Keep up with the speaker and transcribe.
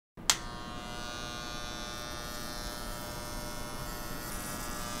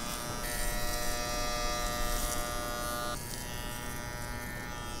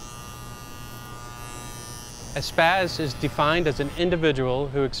spaz is defined as an individual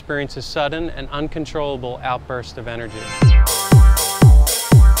who experiences sudden and uncontrollable outbursts of energy.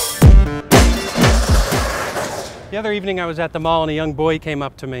 The other evening I was at the mall and a young boy came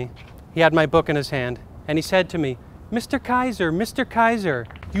up to me. He had my book in his hand and he said to me, Mr. Kieser,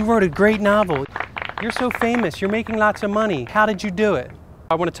 you wrote a great novel. You're so famous, you're making lots of money. How did you do it?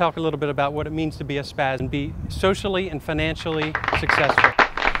 I want to talk a little bit about what it means to be a spaz and be socially and financially successful.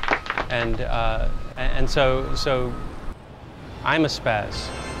 And so I'm a spaz.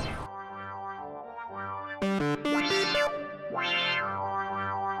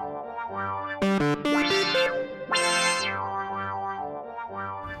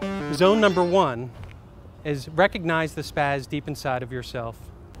 Zone number 1 is recognize the spaz deep inside of yourself.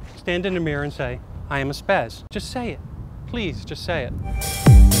 Stand in the mirror and say, I am a spaz. Just say it. Please, just say it.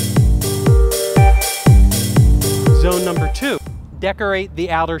 Zone number 2, decorate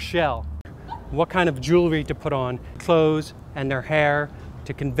the outer shell. What kind of jewelry to put on, clothes and their hair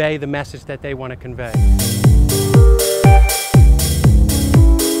to convey the message that they want to convey.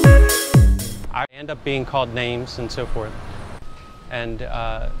 I end up being called names and so forth. And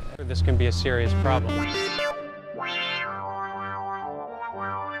this can be a serious problem.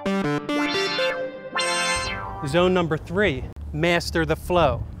 Zone number 3, master the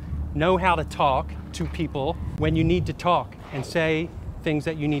flow. Know how to talk to people when you need to talk and say things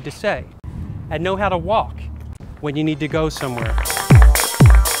that you need to say. And know how to walk when you need to go somewhere.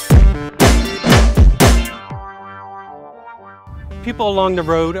 People along the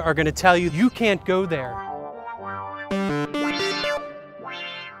road are going to tell you, you can't go there.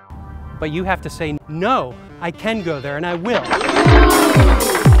 But you have to say, no, I can go there and I will.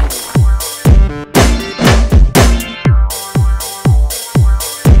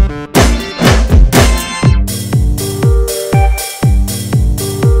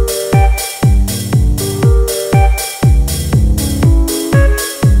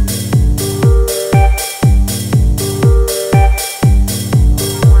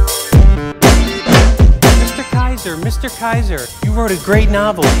 Mr. Kieser, you wrote a great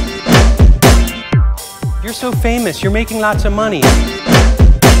novel. You're so famous, you're making lots of money.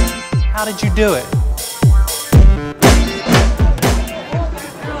 How did you do it?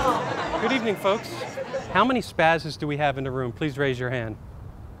 Good evening, folks. How many spazzes do we have in the room? Please raise your hand.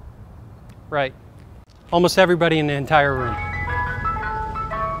 Right. Almost everybody in the entire room.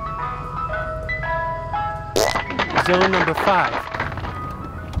 Zone number 5.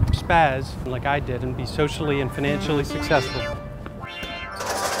 Spaz, like I did, and be socially and financially successful.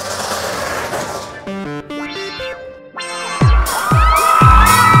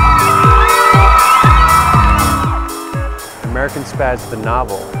 American Spaz, the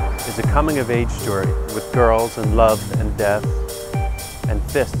novel, is a coming-of-age story with girls and love and death and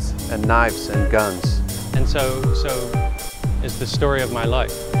fists and knives and guns. And so is the story of my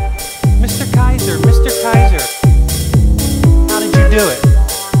life. Mr. Kieser, how did you do it?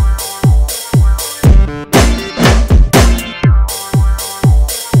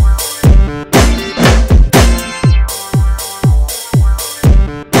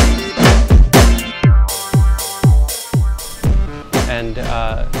 And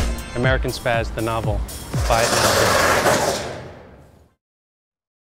American Spaz, the novel. Buy it now.